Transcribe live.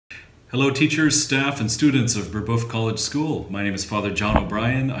Hello teachers, staff, and students of Brebeuf College School. My name is Father John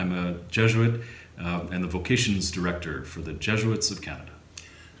O'Brien. I'm a Jesuit and the Vocations Director for the Jesuits of Canada.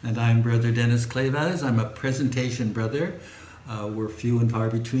 And I'm Brother Dennis Clavaz. I'm a presentation brother. We're few and far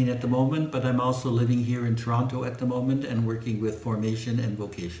between at the moment, but I'm also living here in Toronto at the moment and working with formation and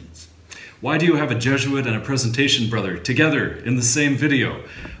vocations. Why do you have a Jesuit and a presentation brother together in the same video?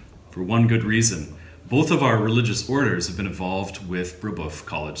 For one good reason. Both of our religious orders have been involved with Brebeuf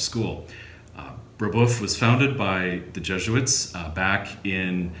College School. Brebeuf was founded by the Jesuits back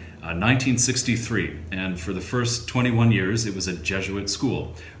in 1963, and for the first 21 years it was a Jesuit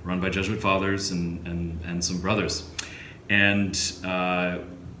school run by Jesuit fathers and some brothers. And so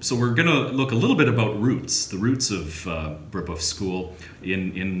we're going to look a little bit about roots, the roots of Brebeuf School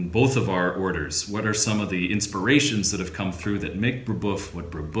in both of our orders. What are some of the inspirations that have come through that make Brebeuf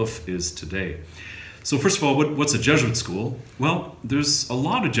what Brebeuf is today? So first of all, what's a Jesuit school? Well, there's a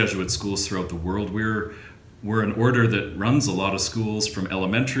lot of Jesuit schools throughout the world. We're an order that runs a lot of schools from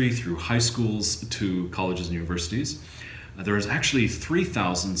elementary through high schools to colleges and universities. There is actually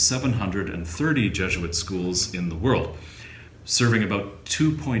 3,730 Jesuit schools in the world, serving about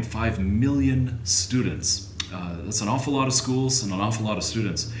 2.5 million students. That's an awful lot of schools and an awful lot of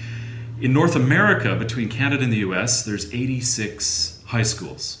students. In North America, between Canada and the US, there's 86 high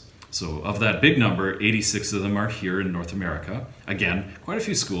schools. So of that big number, 86 of them are here in North America. Again, quite a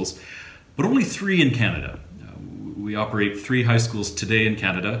few schools, but only 3 in Canada. We operate 3 high schools today in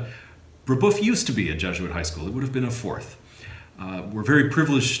Canada. Brebeuf used to be a Jesuit high school. It would have been a 4th. We're very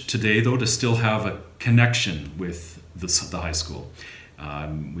privileged today, though, to still have a connection with the high school.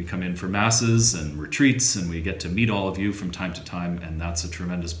 We come in for masses and retreats, and we get to meet all of you from time to time, and that's a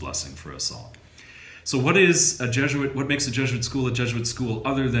tremendous blessing for us all. So what is a Jesuit? What makes a Jesuit school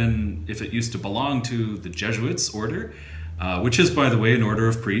other than if it used to belong to the Jesuits order, which is, by the way, an order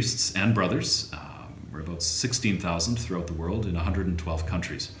of priests and brothers. We're about 16,000 throughout the world in 112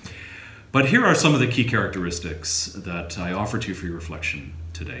 countries. But here are some of the key characteristics that I offer to you for your reflection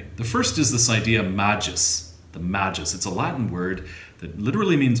today. The first is this idea magis, the magis. It's a Latin word that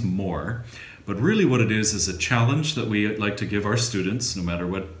literally means more, but really what it is a challenge that we like to give our students, no matter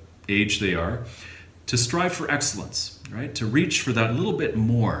what age they are, to strive for excellence, right? To reach for that little bit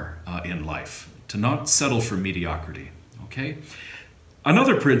more in life, to not settle for mediocrity, okay?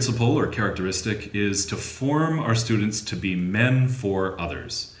 Another principle or characteristic is to form our students to be men for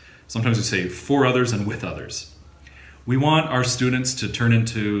others. Sometimes we say for others and with others. We want our students to turn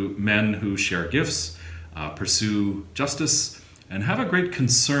into men who share gifts, pursue justice, and have a great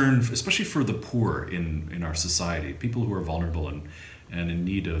concern, especially for the poor in our society, people who are vulnerable and in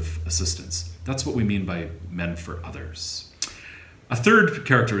need of assistance. That's what we mean by men for others. A third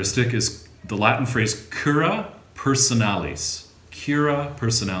characteristic is the Latin phrase cura personalis. Cura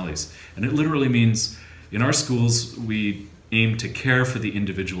personalis. And it literally means, in our schools, we aim to care for the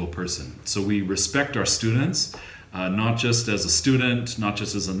individual person. So we respect our students, not just as a student, not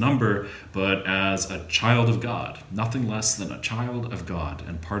just as a number, but as a child of God. Nothing less than a child of God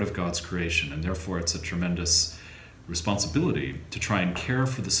and part of God's creation. And therefore it's a tremendous responsibility to try and care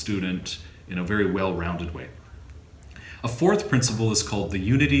for the student in a very well-rounded way. A fourth principle is called the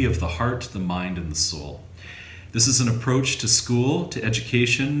unity of the heart, the mind, and the soul. This is an approach to school, to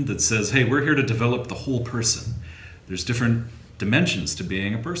education, that says, hey, we're here to develop the whole person. There's different dimensions to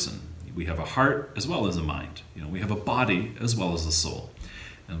being a person. We have a heart as well as a mind. We have a body as well as a soul.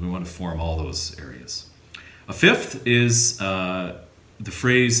 And we want to form all those areas. A fifth is the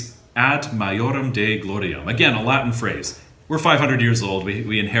phrase ad majorem Dei gloriam. Again, a Latin phrase. We're 500 years old.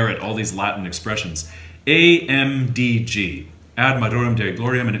 We inherit all these Latin expressions. AMDG, ad majorem Dei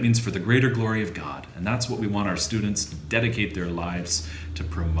gloriam, and it means for the greater glory of God. And that's what we want our students to dedicate their lives to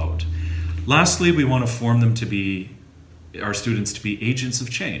promote. Lastly, we want to form them to be, our students to be agents of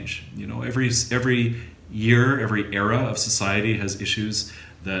change. Every year, every era of society has issues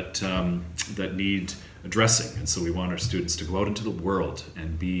that need addressing, and so we want our students to go out into the world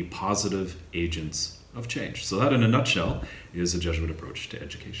and be positive agents of change. So that, in a nutshell, is a Jesuit approach to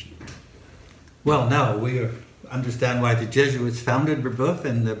education. Well, now we understand why the Jesuits founded Brebeuf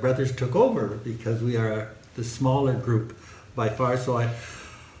and the brothers took over, because we are the smaller group by far. So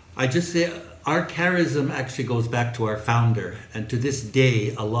I just say our charism actually goes back to our founder, and to this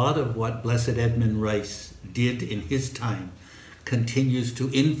day, a lot of what Blessed Edmund Rice did in his time continues to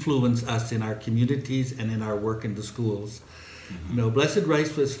influence us in our communities and in our work in the schools. Mm-hmm. Blessed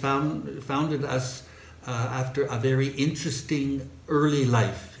Rice was founded us after a very interesting early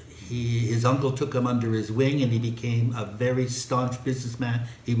life. His uncle took him under his wing and he became a very staunch businessman.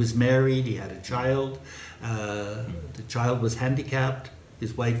 He was married, he had a child. The child was handicapped.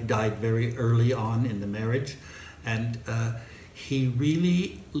 His wife died very early on in the marriage, and he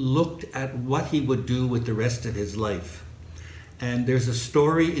really looked at what he would do with the rest of his life. And there's a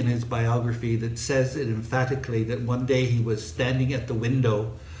story in his biography that says it emphatically, that one day he was standing at the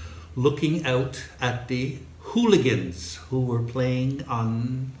window looking out at the hooligans who were playing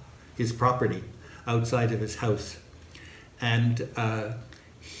on his property outside of his house. And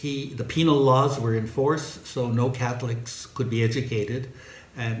the penal laws were in force, so no Catholics could be educated,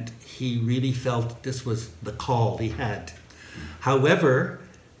 and he really felt this was the call he had. However,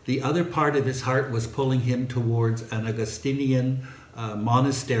 the other part of his heart was pulling him towards an Augustinian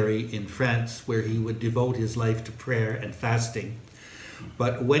monastery in France, where he would devote his life to prayer and fasting.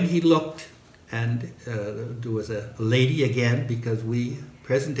 But when he looked, and there was a lady again, because we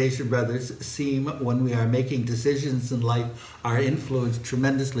Presentation brothers seem, when we are making decisions in life, are influenced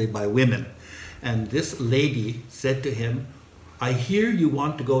tremendously by women. And this lady said to him, I hear you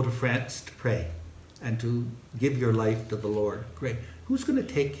want to go to France to pray and to give your life to the Lord. Great. Who's going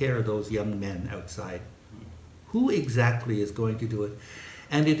to take care of those young men outside? Who exactly is going to do it?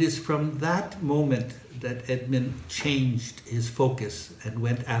 And it is from that moment that Edmund changed his focus and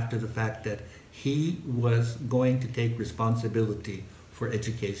went after the fact that he was going to take responsibility for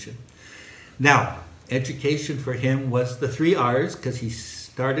education. Now, education for him was the 3 R's, because he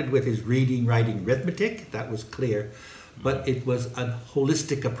started with his reading, writing, arithmetic. That was clear. But it was a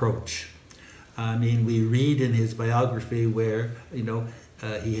holistic approach. I mean, we read in his biography where,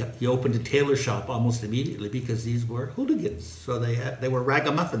 he opened a tailor shop almost immediately because these were hooligans. So they were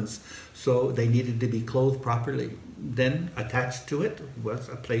ragamuffins. So they needed to be clothed properly. Then attached to it was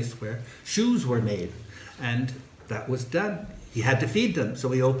a place where shoes were made. And that was done. He had to feed them, so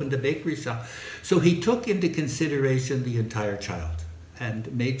he opened a bakery shop. So he took into consideration the entire child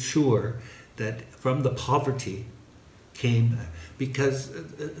and made sure that from the poverty came, because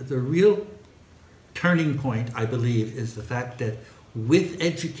the real turning point, I believe, is the fact that with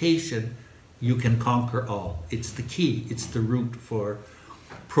education, you can conquer all. It's the key, it's the root for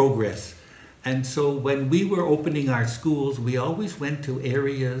progress. And so when we were opening our schools, we always went to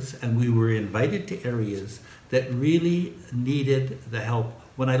areas, and we were invited to areas that really needed the help.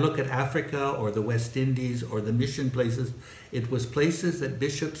 When I look at Africa or the West Indies or the mission places, it was places that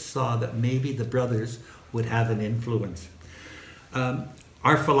bishops saw that maybe the brothers would have an influence.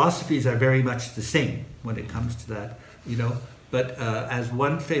 Our philosophies are very much the same when it comes to that, but as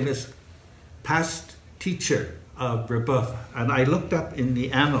one famous past teacher of Brebeuf, and I looked up in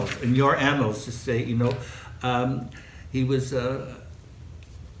the annals, in your annals, to say, he was a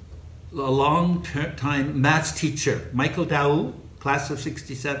long time maths teacher, Michael Daou, class of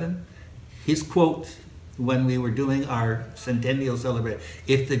 67. His quote when we were doing our centennial celebration,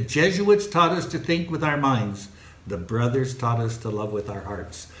 if the Jesuits taught us to think with our minds, the brothers taught us to love with our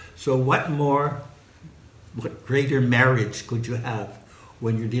hearts. So what greater marriage could you have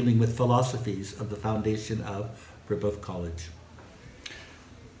when you're dealing with philosophies of the foundation of Brebeuf College?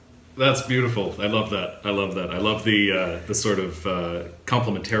 That's beautiful. I love that. I love that. I love the sort of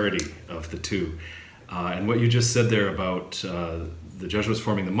complementarity of the two. And what you just said there about the Jesuits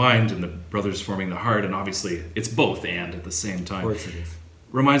forming the mind and the brothers forming the heart, and obviously it's both and at the same time. Of course it is.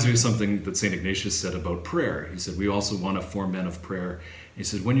 Reminds me of something that St. Ignatius said about prayer. He said, we also want to form men of prayer. He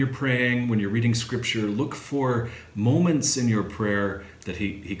said, when you're praying, when you're reading scripture, look for moments in your prayer that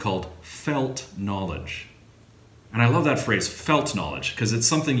he called felt knowledge. And I love that phrase, felt knowledge, because it's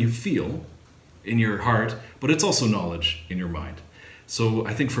something you feel in your heart, but it's also knowledge in your mind. So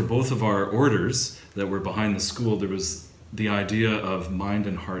I think for both of our orders that were behind the school, there was the idea of mind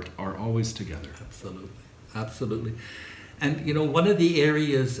and heart are always together. Absolutely, absolutely. And one of the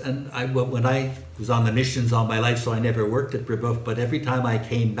areas, and when I was on the missions all my life, so I never worked at Brebeuf, but every time I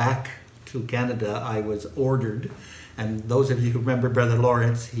came back to Canada, I was ordered. And those of you who remember Brother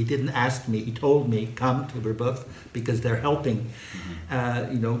Lawrence, he didn't ask me, he told me, come to Brebeuf because they're helping,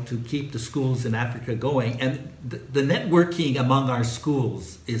 to keep the schools in Africa going. And the networking among our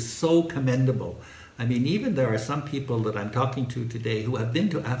schools is so commendable. I mean, even there are some people that I'm talking to today who have been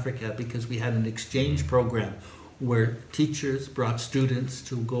to Africa because we had an exchange program where teachers brought students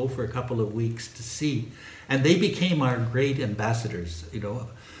to go for a couple of weeks to see. And they became our great ambassadors,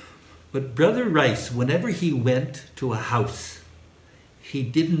 But Brother Rice, whenever he went to a house, he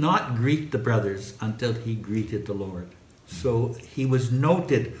did not greet the brothers until he greeted the Lord. So he was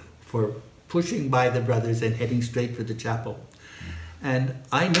noted for pushing by the brothers and heading straight for the chapel. And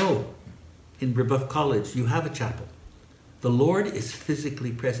I know in Brebeuf College, you have a chapel. The Lord is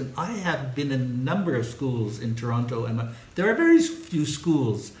physically present. I have been in a number of schools in Toronto, and there are very few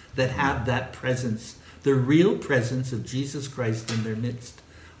schools that have that presence the real presence of Jesus Christ in their midst.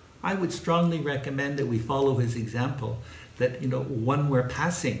 I would strongly recommend that we follow his example, that, when we're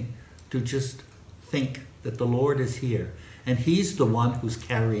passing, to just think that the Lord is here, and he's the one who's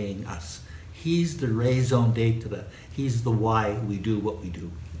carrying us. He's the raison d'etre. He's the why we do what we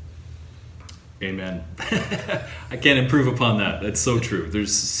do. Amen. I can't improve upon that. That's so true.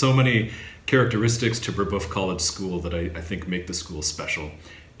 There's so many characteristics to Brebeuf College School that I think make the school special.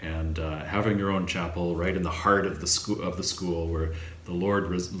 And having your own chapel right in the heart of the school where the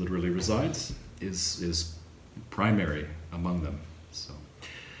Lord literally resides is primary among them. So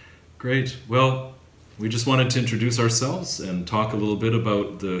great. Well, we just wanted to introduce ourselves and talk a little bit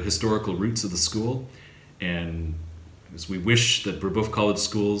about the historical roots of the school. And as we wish that Brebeuf College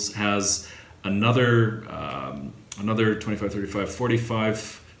Schools has another 25, 35, 45,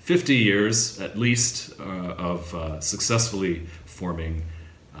 50 years at least of successfully forming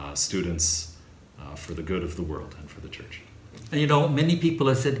students for the good of the world and for the church. And many people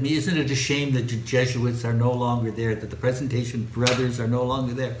have said to me, isn't it a shame that the Jesuits are no longer there, that the Presentation Brothers are no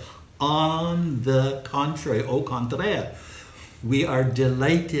longer there? On the contrary, au contraire, we are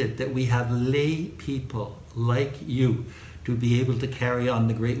delighted that we have lay people like you to be able to carry on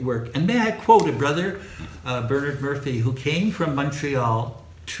the great work. And may I quote a brother, Bernard Murphy, who came from Montreal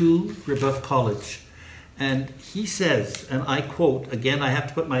to Brebeuf College. And he says, and I quote, again, I have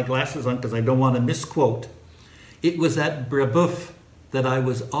to put my glasses on because I don't want to misquote, "It was at Brebeuf that I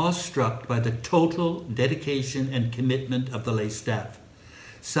was awestruck by the total dedication and commitment of the lay staff.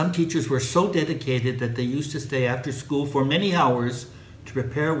 Some teachers were so dedicated that they used to stay after school for many hours to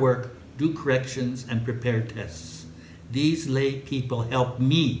prepare work, do corrections, and prepare tests. These lay people helped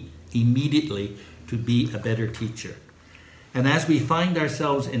me immediately to be a better teacher. And as we find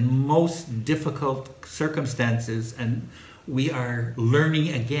ourselves in most difficult circumstances and we are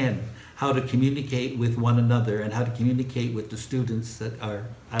learning again how to communicate with one another and how to communicate with the students that are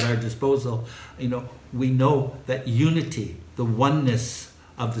at our disposal, we know that unity, the oneness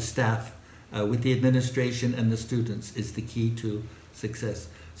of the staff with the administration and the students is the key to success.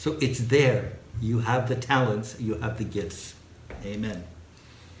 So it's there. You have the talents, you have the gifts. Amen.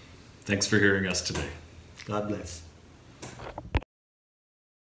 Thanks for hearing us today. God bless.